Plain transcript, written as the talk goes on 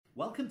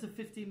Welcome to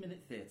 15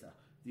 Minute Theatre,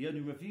 the only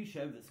review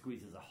show that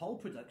squeezes a whole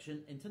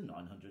production into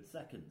 900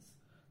 seconds.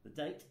 The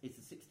date is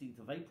the 16th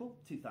of April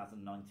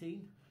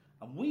 2019,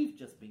 and we've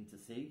just been to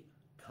see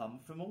Come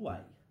From Away.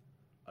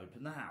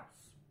 Open the house.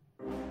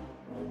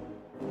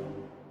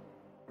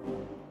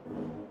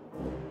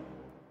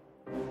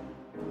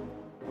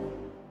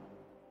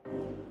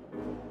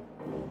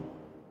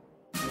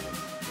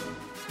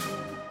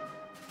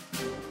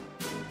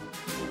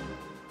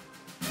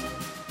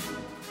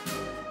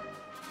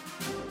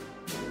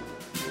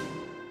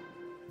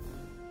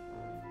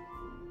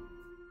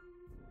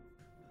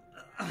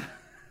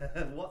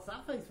 What's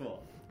that face for?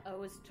 I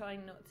was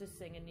trying not to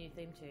sing a new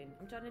theme tune.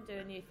 I'm trying to do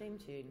a new theme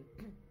tune.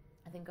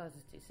 I think I was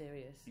just too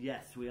serious.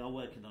 Yes, we are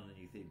working on a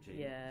new theme tune.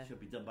 Yeah.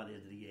 Should be done by the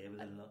end of the year with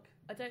a look.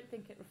 I don't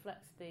think it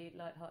reflects the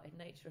light-hearted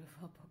nature of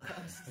our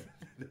podcast.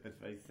 That's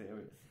very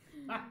serious.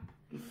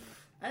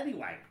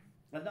 Anyway,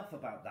 enough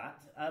about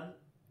that.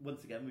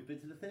 Once again, we've been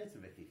to the theatre,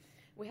 Vicky.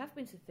 We have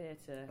been to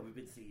theatre. And we've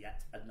been to see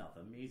yet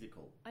another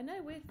musical. I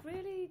know, we've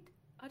really...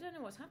 I don't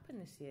know what's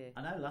happened this year.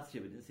 I know, last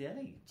year we didn't see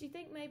any. Do you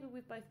think maybe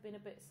we've both been a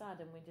bit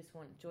sad and we just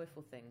want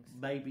joyful things?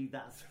 Maybe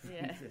that's the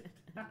reason.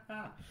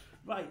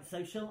 Right,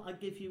 so shall I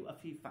give you a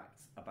few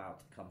facts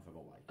about Come From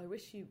Away? I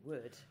wish you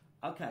would.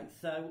 Okay,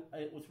 so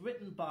it was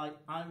written by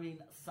Irene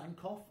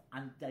Sankoff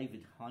and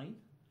David Hine.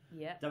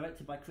 Yeah.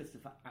 Directed by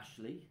Christopher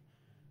Ashley.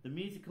 The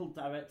musical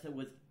director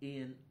was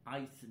Ian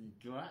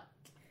Eisendrat.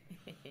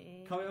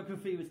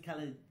 Choreography was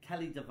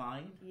Kelly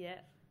Devine. Yeah.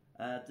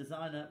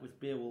 Designer was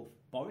Beowulf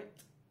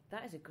Borritt.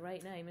 That is a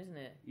great name, isn't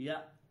it? Yeah,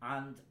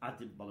 and I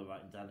didn't bother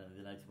writing down any of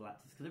the notable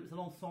actors because it was an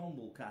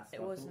ensemble cast.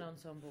 It was an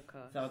ensemble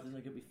cast. So I didn't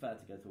think it'd be fair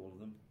to go through all of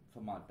them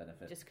for my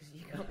benefit. Just because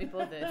you can't be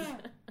bothered.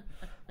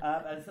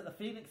 And it's at the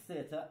Phoenix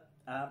Theatre,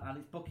 and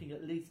it's booking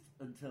at least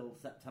until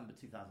September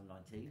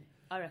 2019.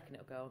 I reckon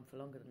it'll go on for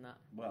longer than that.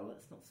 Well,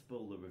 let's not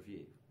spoil the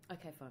review.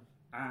 Okay, fine.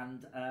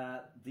 And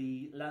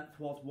the length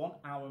was 1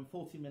 hour and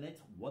 40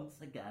 minutes,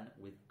 once again,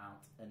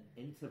 without an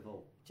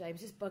interval.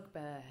 James's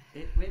bugbear.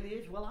 It really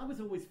is. Well, I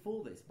was always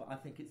for this, but I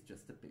think it's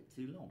just a bit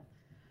too long.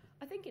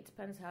 I think it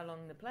depends how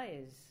long the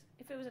play is.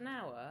 If it was an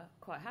hour,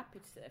 quite happy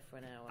to sit there for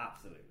an hour.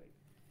 Absolutely.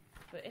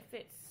 But if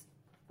it's...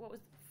 What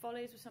was...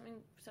 Follies was something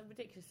so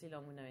ridiculously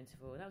long with no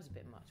interval. That was a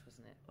bit much,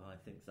 wasn't it? I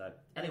think so.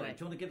 Anyway, do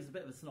you want to give us a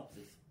bit of a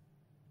synopsis?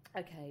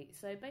 Okay,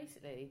 so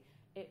basically...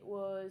 It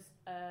was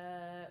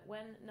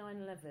when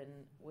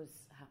 9/11 was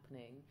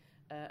happening,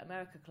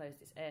 America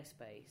closed its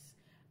airspace,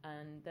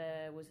 and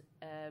there was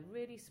a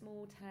really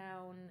small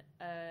town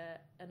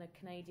on a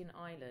Canadian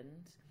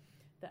island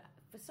that,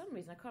 for some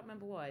reason, I can't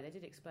remember why, they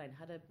did explain,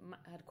 had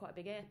quite a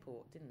big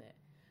airport, didn't it?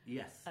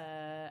 Yes.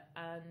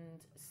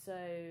 And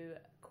so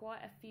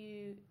quite a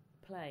few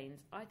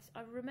planes. I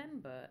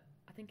remember,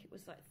 I think it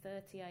was like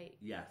 38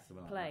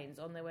 planes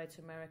on their way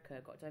to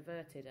America got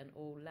diverted and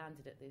all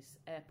landed at this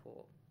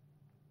airport.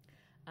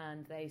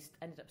 And they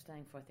ended up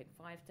staying for, I think,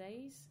 5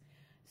 days.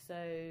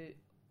 So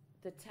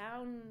the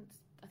town,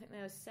 I think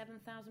there were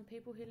 7,000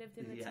 people who lived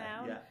in the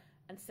town,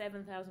 and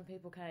 7,000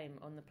 people came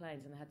on the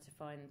planes, and they had to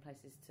find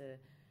places to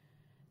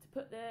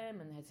put them,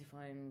 and they had to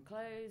find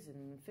clothes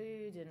and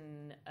food,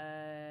 and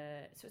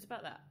so it's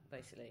about that,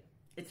 basically.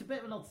 It's a bit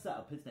of an odd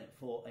setup, isn't it,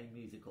 for a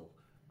musical?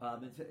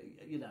 It's,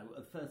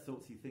 at first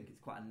thoughts you think it's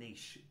quite a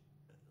niche,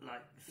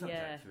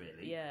 subject,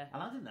 really. Yeah.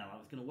 And I didn't know how it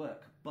was going to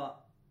work,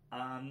 but...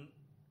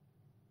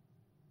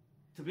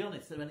 to be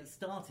honest, when it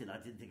started, I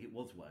didn't think it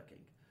was working.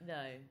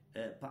 No.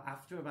 But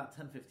after about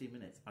 10-15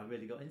 minutes, I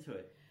really got into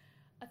it.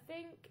 I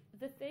think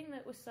the thing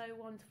that was so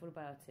wonderful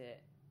about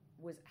it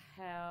was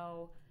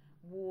how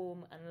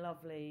warm and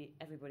lovely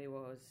everybody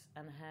was,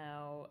 and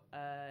how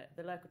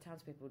the local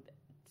townspeople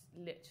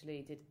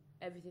literally did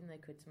everything they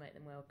could to make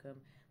them welcome.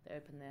 They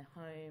opened their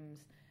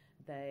homes.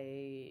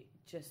 They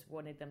just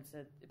wanted them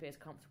to be as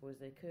comfortable as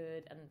they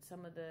could. And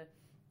some of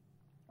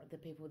the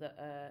people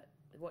that...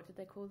 what did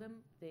they call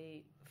them?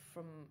 The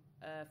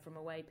from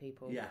away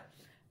people. Yeah.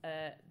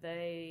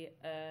 They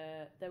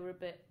were a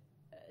bit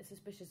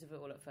suspicious of it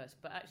all at first,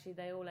 but actually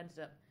they all ended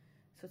up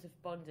sort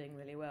of bonding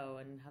really well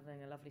and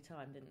having a lovely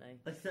time, didn't they?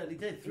 They certainly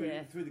did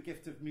through the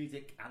gift of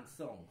music and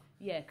song.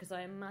 Yeah, because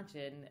I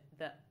imagine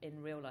that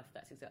in real life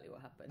that's exactly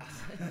what happened.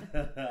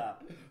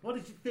 What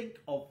did you think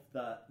of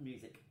the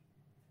music?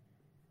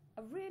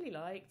 I really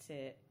liked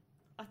it.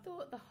 I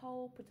thought the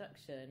whole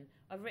production.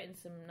 I've written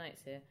some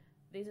notes here.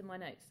 These are my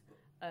notes.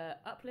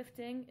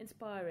 Uplifting,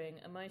 inspiring,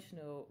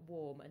 emotional,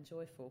 warm and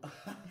joyful.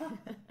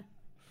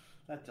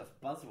 They're just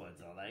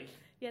buzzwords, are they?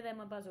 Yeah, they're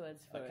my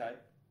buzzwords for it. Okay.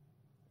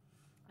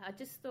 I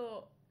just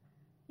thought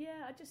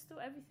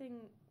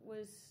everything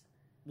was...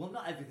 Well,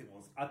 not everything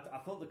was. I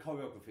thought the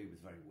choreography was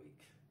very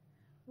weak.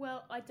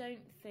 Well, I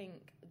don't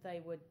think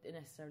they were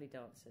necessarily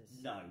dancers.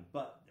 No,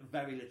 but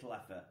very little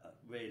effort,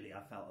 really,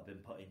 I felt had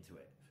been put into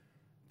it.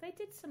 They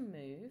did some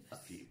moves. A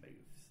few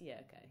moves.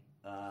 Yeah, okay.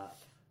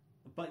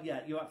 But yeah,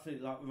 you're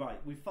absolutely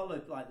right. We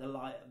followed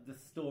the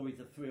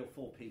stories of 3 or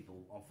 4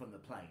 people from the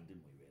plane,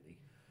 didn't we? Really?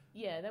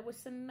 Yeah, there were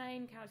some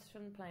main characters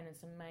from the plane and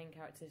some main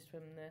characters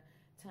from the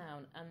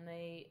town, and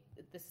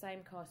the same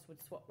cast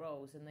would swap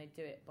roles, and they'd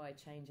do it by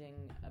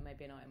changing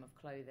maybe an item of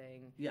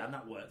clothing. Yeah, and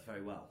that worked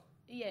very well.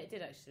 Yeah, it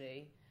did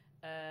actually,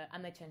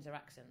 and they changed their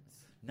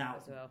accents now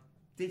as well.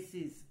 This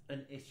is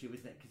an issue,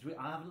 isn't it? Because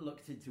I haven't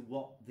looked into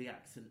what the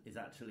accent is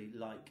actually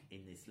like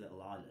in this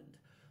little island.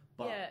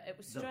 But yeah, it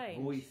was strange.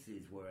 The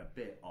voices were a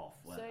bit off.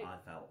 I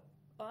felt.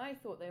 I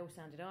thought they all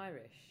sounded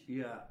Irish.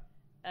 Yeah,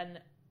 and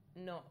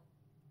not.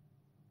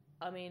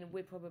 I mean,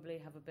 we probably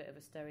have a bit of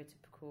a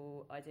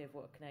stereotypical idea of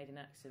what a Canadian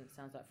accent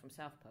sounds like from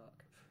South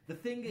Park. The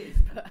thing is,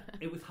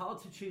 it was hard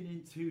to tune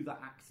into the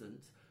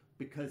accent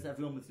because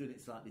everyone was doing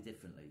it slightly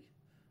differently.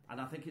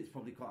 And I think it's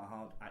probably quite a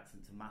hard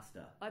accent to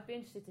master. I'd be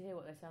interested to hear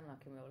what they sound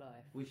like in real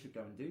life. We should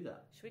go and do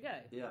that. Should we go?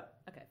 Yeah.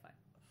 Okay,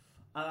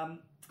 fine.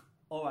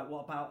 All right,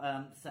 what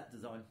about set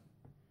design?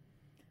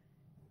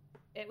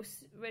 It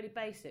was really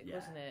basic,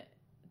 wasn't it?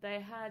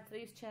 They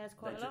used chairs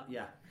quite a lot.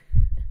 Yeah.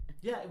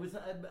 Yeah, it was.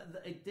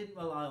 It didn't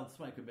rely on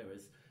smoke and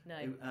mirrors.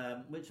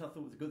 No. Which I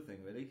thought was a good thing,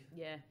 really.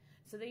 Yeah.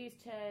 So they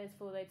used chairs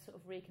they'd sort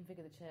of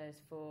reconfigure the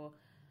chairs for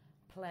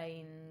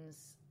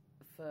planes,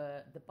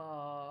 for the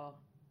bar,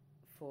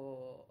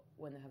 for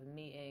when they're having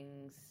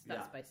meetings.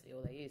 That's basically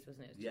all they used,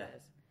 wasn't it?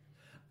 Chairs.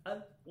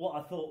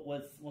 What I thought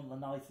was one of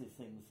the nicest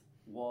things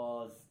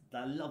was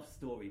the love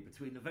story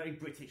between the very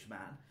British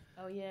man.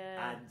 Oh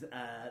yeah. And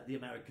the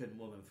American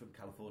woman from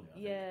California. I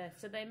think.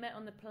 So they met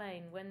on the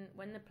plane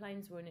when the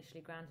planes were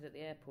initially grounded at the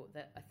airport.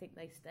 I think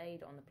they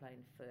stayed on the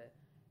plane for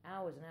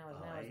hours and hours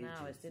and hours and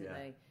hours, didn't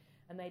they?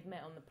 And they'd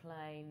met on the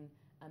plane,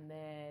 and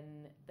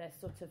then their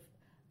sort of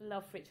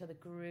love for each other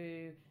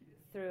grew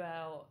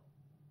throughout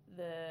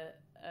the.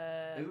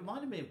 It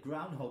reminded me of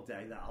Groundhog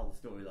Day, that whole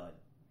storyline.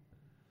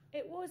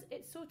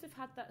 It sort of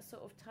had that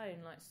sort of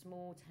tone, like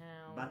small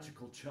town,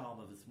 magical charm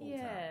of a small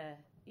town.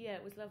 Yeah,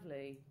 it was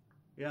lovely.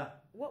 Yeah.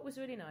 What was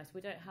really nice,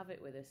 we don't have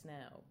it with us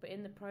now, but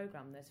in the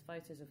programme there's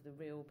photos of the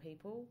real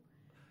people.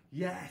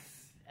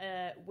 Yes.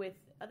 Are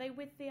they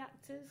with the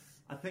actors?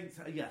 I think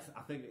so. Yes,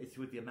 I think it's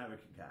with the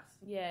American cast.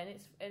 Yeah,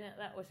 and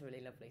that was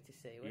really lovely to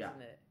see,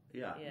 wasn't it?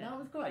 Yeah. No, it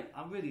was great.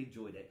 I really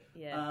enjoyed it.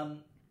 Yeah.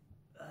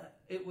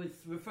 It was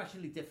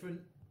refreshingly different.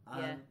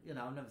 Yeah.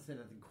 I've never seen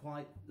anything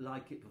quite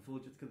like it before,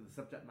 just because of the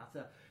subject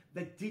matter.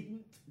 They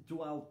didn't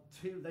dwell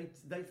too.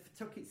 They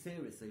took it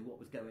seriously, what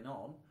was going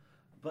on.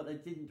 But they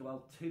didn't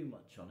dwell too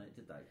much on it,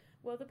 did they?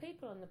 Well, the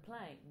people on the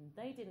plane,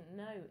 they didn't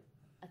know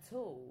at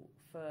all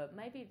for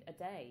maybe a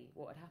day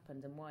what had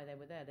happened and why they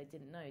were there. They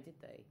didn't know, did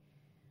they?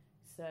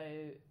 So,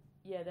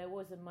 yeah, there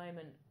was a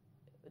moment.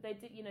 They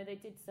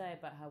did say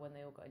about how when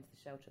they all got into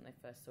the shelter and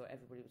they first saw it,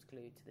 everybody was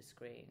glued to the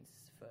screens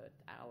for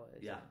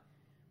hours. Yeah.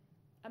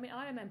 I mean,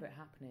 I remember it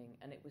happening,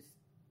 and it was.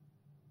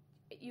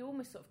 You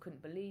almost sort of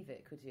couldn't believe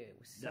it, could you? It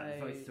was so. Yeah,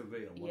 very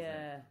surreal, wasn't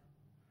it?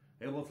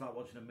 It was like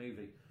watching a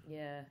movie.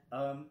 Yeah.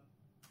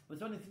 Was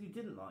there anything you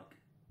didn't like?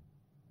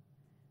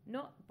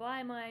 Not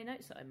by my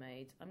notes that I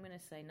made. I'm going to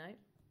say no.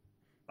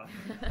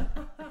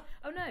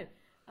 Oh,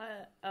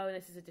 no.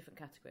 This is a different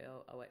category.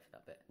 I'll wait for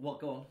that bit. What?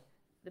 Go on.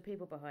 The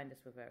people behind us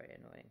were very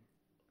annoying.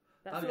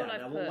 That's all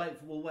I've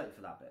put. We'll wait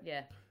for that bit.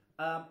 Yeah.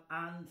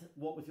 And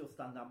what was your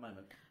standout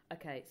moment?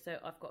 Okay, so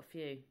I've got a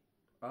few.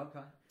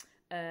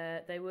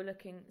 Okay. They were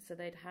looking... So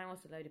they'd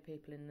housed a load of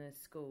people in the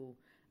school,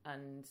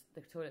 and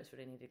the toilets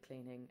really needed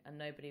cleaning, and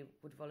nobody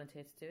would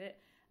volunteer to do it.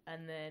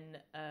 And then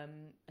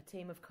a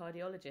team of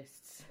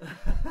cardiologists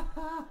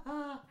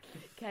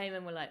came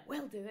and were like,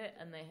 "We'll do it,"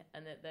 and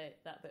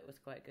that bit was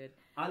quite good.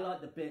 I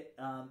like the bit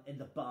in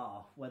the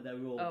bar when they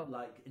were all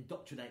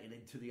indoctrinated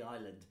into the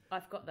island.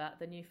 I've got that,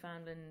 the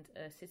Newfoundland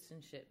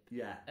citizenship.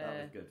 Yeah,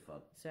 that was good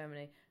fun.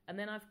 Ceremony, and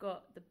then I've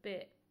got the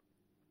bit.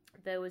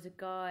 There was a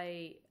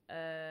guy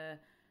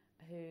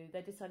who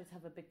they decided to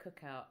have a big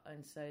cookout,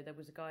 and so there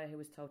was a guy who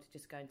was told to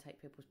just go and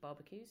take people's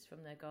barbecues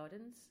from their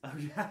gardens. Oh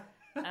yeah.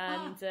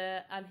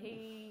 and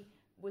he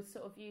was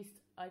sort of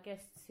used, I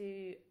guess,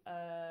 to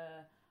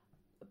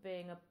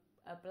being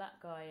a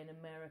black guy in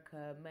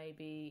America.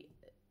 Maybe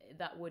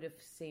that would have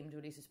seemed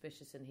really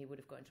suspicious, and he would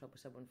have got in trouble.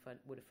 Someone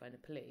would have phoned the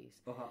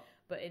police. Uh-huh.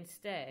 But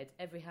instead,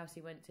 every house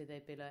he went to,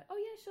 they'd be like, "Oh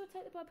yeah, sure,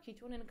 take the barbecue. Do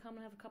you want to come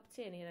and have a cup of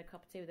tea?" And he had a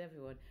cup of tea with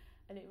everyone,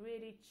 and it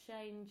really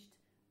changed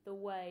the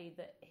way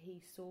that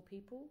he saw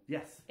people.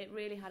 Yes. It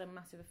really had a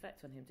massive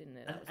effect on him, didn't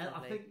it? And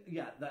I think,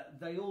 that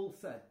they all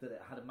said that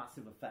it had a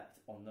massive effect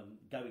on them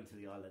going to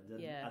the island.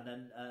 And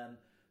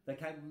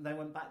then they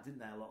went back, didn't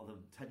they, a lot of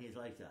them, 10 years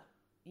later?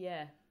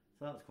 Yeah.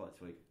 So that was quite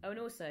sweet. Oh, and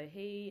also,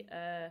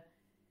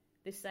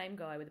 this same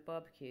guy with the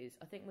barbecues,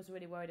 I think was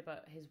really worried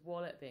about his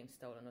wallet being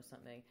stolen or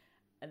something.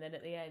 And then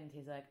at the end,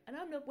 he's like, "And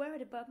I'm not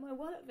worried about my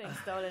wallet being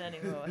stolen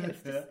anymore."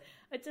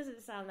 It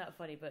doesn't sound that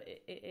funny, but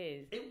it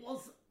is. It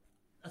was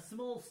a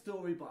small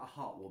story, but a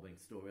heartwarming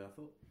story, I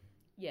thought.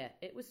 Yeah,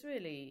 it was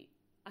really...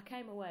 I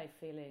came away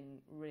feeling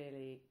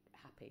really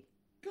happy.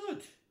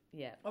 Good.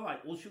 Yeah. All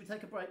right, well, should we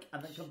take a break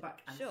and then come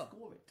back and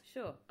score it?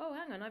 Sure. Oh,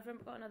 hang on, I've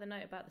got another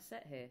note about the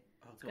set here.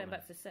 Going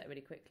back to the set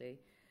really quickly.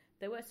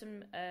 There were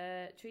some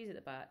trees at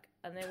the back,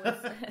 and there was...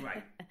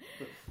 Right.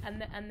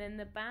 and then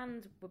the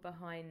band were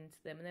behind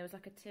them, and there was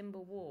like a timber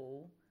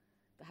wall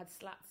that had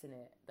slats in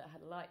it that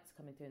had lights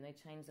coming through, and they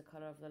changed the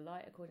colour of the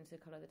light according to the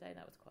colour of the day.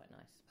 That was quite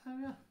nice. Oh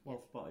yeah, well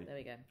spotted. There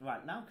we go.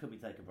 Right, now could we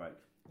take a break?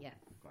 Yeah.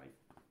 Great.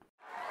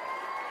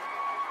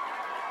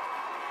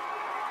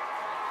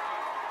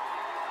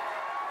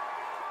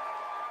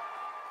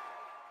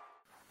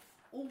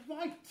 All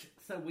right,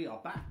 so we are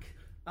back.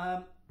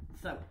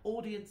 So,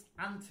 audience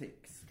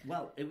antics.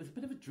 Well, it was a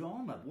bit of a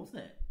drama,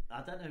 wasn't it?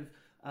 I don't know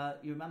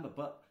if you remember,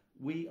 but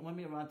when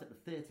we arrived at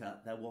the theatre,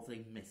 there was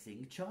a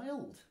missing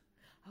child.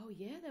 Oh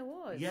yeah, there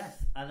was.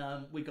 Yes,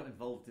 and we got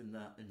involved in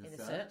the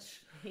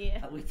search.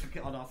 Yeah, we took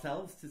it on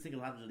ourselves to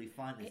single-handedly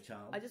find this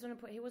child. I just want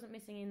to put, he wasn't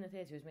missing in the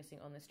theatre; he was missing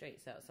on the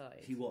streets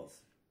outside. He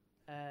was,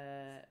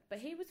 but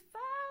he was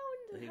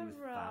found. He was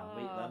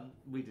found.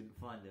 We didn't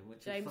find him.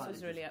 Which James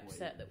was really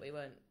upset that we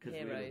weren't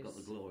heroes. Because we got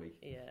the glory.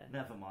 Yeah.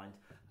 Never mind.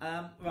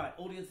 Right,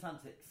 audience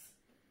antics.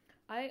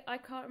 I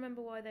can't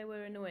remember why they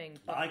were annoying.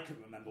 But I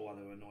couldn't remember why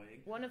they were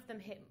annoying. One of them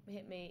hit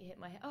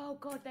my head. Oh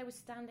God, they were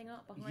standing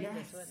up behind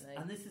us, weren't they?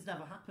 And this has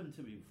never happened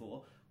to me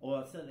before, or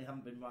I certainly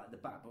haven't been right at the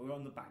back. But we were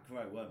on the back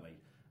row, weren't we?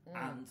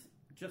 And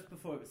just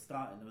before it was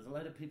starting, there was a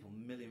load of people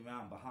milling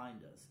around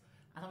behind us,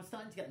 and I was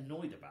starting to get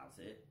annoyed about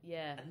it.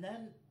 Yeah. And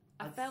then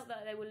I felt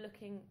that they were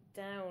looking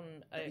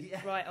down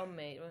right on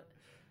me.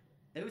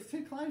 It was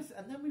too close,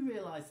 and then we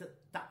realised that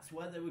that's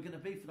where they were going to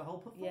be for the whole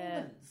performance.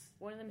 Yeah.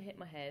 One of them hit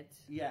my head.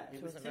 Yeah,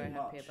 which it was wasn't too very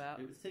much. happy about.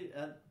 It was too.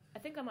 I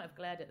think I might have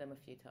glared at them a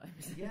few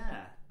times.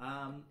 Yeah,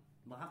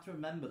 we'll have to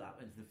remember that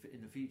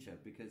in the future,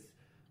 because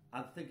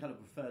I think I'd have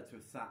preferred to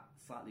have sat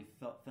slightly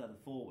further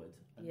forward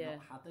and not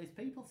had those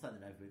people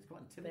standing over. It's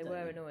quite intimidating. They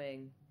were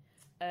annoying.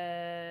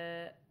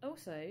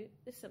 Also,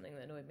 this is something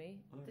that annoyed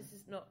me. Oh, yeah. This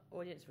is not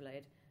audience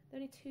related. There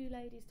are only two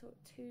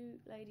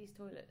ladies'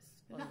 toilets.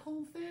 In the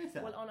whole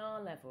theatre? Well, on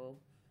our level.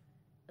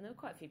 And there were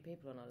quite a few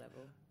people on our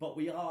level. But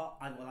we are,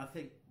 and well, I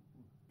think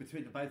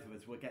between the both of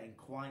us, we're getting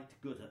quite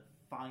good at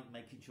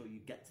making sure you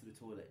get to the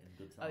toilet in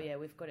good time. Oh yeah,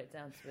 we've got it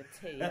down to a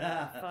T.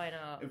 Fine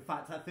art. In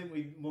fact, I think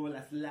we more or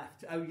less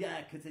left. Oh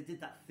yeah, because they did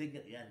that thing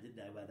at the end, didn't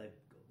they, where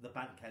the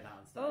band came out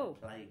and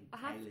started playing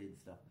alien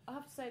stuff. I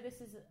have to say,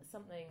 this is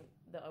something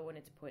that I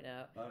wanted to point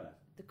out. Oh yeah.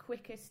 The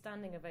quickest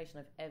standing ovation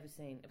I've ever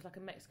seen. It was like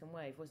a Mexican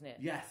wave, wasn't it?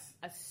 Yes.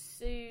 As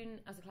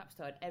soon as the clap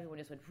started, everyone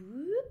just went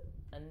whoop,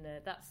 and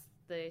that's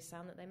the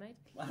sound that they made.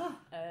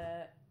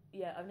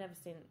 Yeah, I've never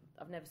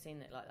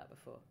seen it like that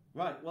before.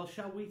 Right, well,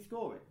 shall we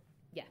score it?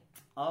 Yeah.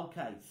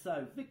 Okay,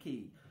 so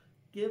Vicky,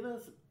 give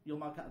us your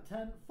mark out of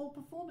 10 for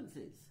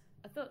performances.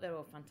 I thought they were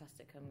all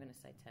fantastic. I'm going to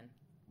say 10.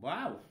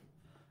 Wow.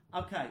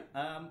 Okay,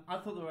 I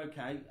thought they were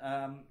okay.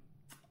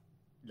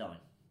 9.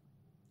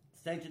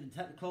 Staging and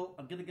technical,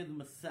 I'm going to give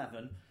them a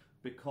 7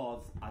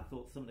 because I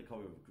thought some of the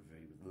choreography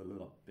was a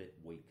little bit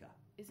weaker.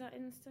 Is that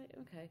in the state?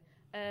 Okay.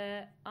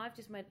 I've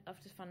just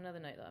found another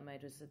note that I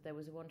made was that there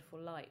was a wonderful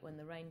light when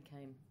the rain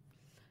came.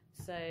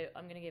 So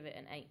I'm going to give it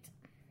an 8.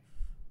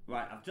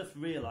 Right, I've just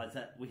realised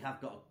that we have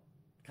got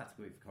a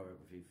category for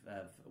choreography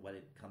when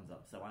it comes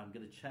up, so I'm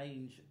going to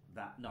change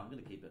that. No, I'm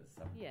going to keep it at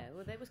 7. Yeah,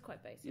 well, that was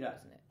quite basic,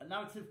 wasn't it? A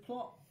narrative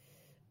plot?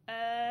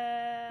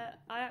 I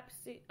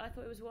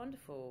thought it was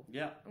wonderful.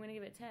 Yeah. I'm going to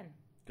give it a 10.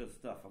 Good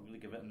stuff. I'm going to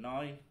give it a 9.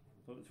 I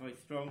thought it was very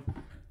strong.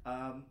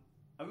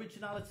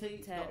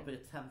 Originality, 10. Got to be a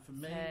 10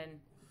 from me.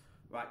 10.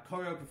 Right,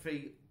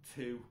 choreography,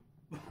 2.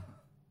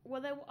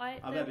 Well,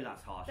 maybe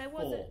that's harsh. There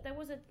 4. There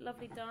was a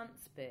lovely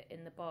dance bit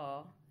in the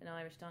bar, an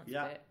Irish dance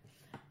bit.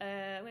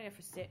 I'm going to go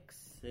for 6.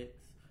 6.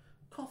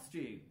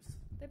 Costumes.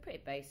 They're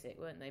pretty basic,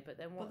 weren't they? But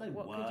then what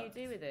could you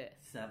do with it?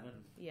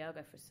 7. Yeah, I'll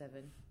go for a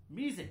 7.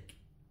 Music.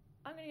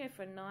 I'm going to go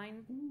for a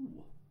 9.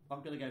 Ooh,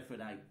 I'm going to go for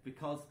an 8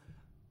 because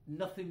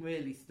nothing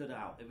really stood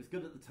out. It was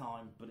good at the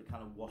time, but it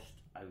kind of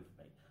washed over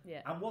me.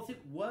 Yeah. And was it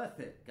worth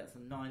it? Gets a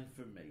 9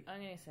 from me. I'm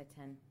going to say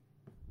 10.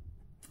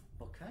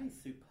 Okay,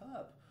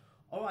 superb.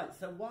 All right,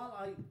 so while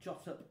I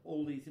jot up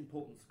all these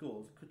important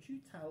scores, could you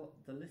tell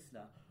the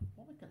listener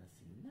what we're going to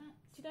see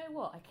next? Do you know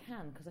what? I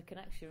can, because I can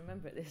actually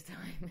remember it this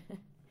time.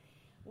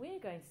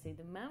 We're going to see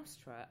The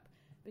Mousetrap,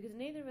 because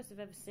neither of us have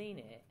ever seen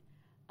it.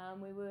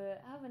 We were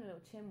having a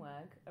little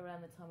chinwag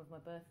around the time of my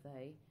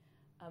birthday,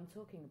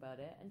 talking about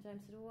it, and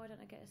James said, why don't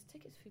I get us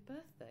tickets for your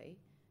birthday?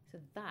 So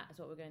that is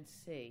what we're going to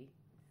see.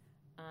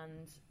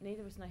 And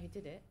neither of us know who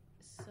did it,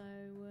 so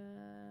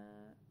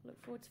look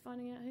forward to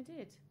finding out who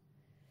did.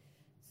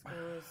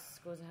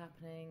 Scores are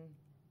happening.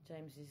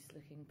 James is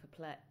looking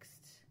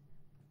perplexed.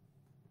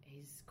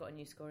 He's got a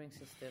new scoring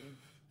system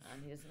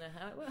and he doesn't know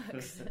how it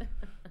works.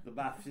 The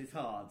maths is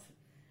hard.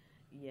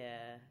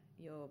 Yeah,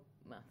 your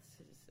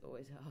maths is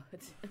always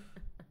hard.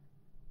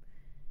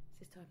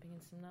 He's typing in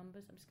some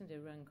numbers. I'm just going to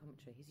do a random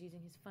commentary. He's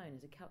using his phone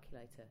as a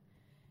calculator.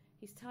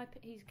 He's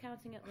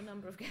counting up the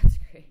number of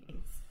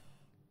categories.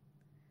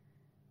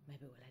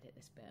 Maybe we'll edit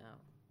this bit out.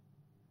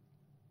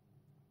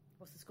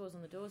 What's the scores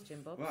on the doors,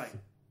 Jim Bobs? Right.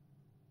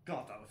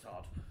 God, that was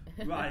hard.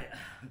 Right.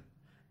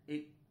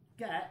 It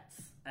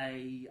gets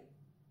a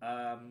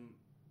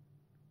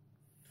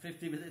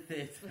 50-minute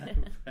theatre.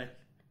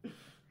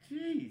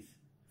 Jeez.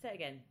 Say it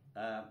again.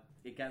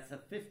 It gets a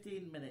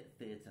 15-minute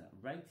theatre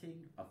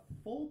rating of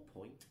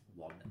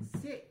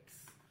 4.16.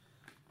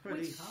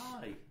 pretty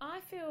high.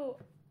 I feel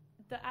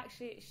that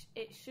actually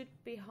it should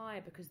be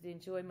higher because the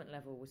enjoyment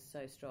level was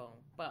so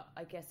strong. But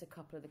I guess a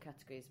couple of the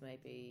categories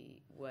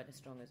maybe weren't as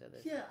strong as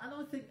others. Yeah, and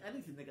I think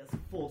anything that gets a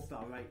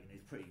 4-star rating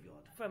is pretty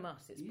good. From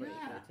us, it's pretty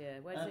good,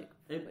 yeah. Where's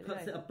it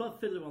puts it above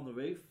Fiddler on the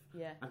Roof,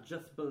 yeah, and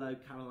just below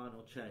Caroline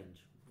or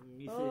Change.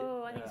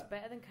 I think it's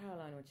better than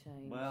Caroline or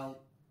Change.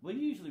 Well, we're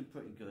usually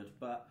pretty good,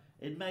 but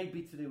it may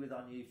be to do with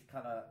unused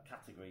kind of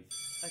categories.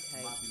 Okay.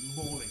 It might be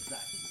more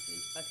exact, you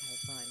see. Okay,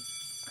 fine.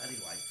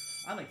 Anyway,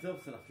 I'm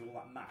exhausted after all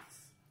that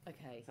maths.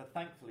 Okay. So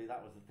thankfully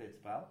that was a theatre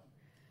spell.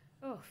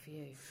 Oh,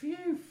 phew.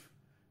 Phew!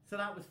 So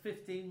that was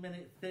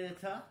 15-minute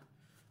theatre.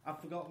 I've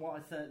forgotten what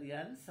I said at the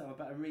end, so I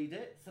better read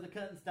it. So the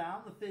curtain's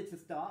down, the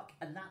theatre's dark,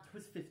 and that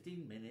was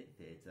 15-minute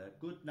theatre.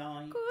 Good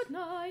night. Good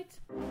night.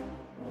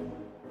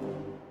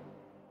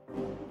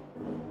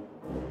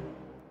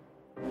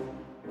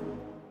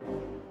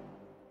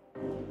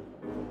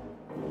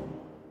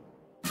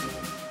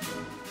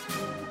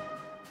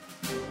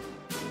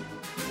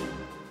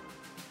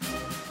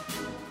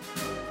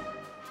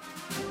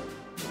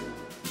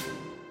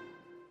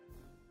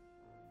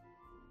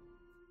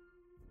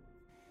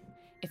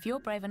 If you're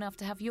brave enough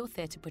to have your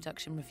theatre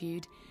production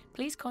reviewed,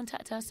 please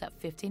contact us at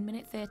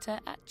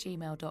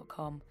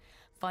 15minutetheatre@gmail.com.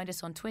 Find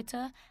us on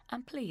Twitter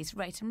and please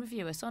rate and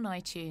review us on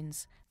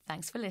iTunes.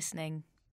 Thanks for listening.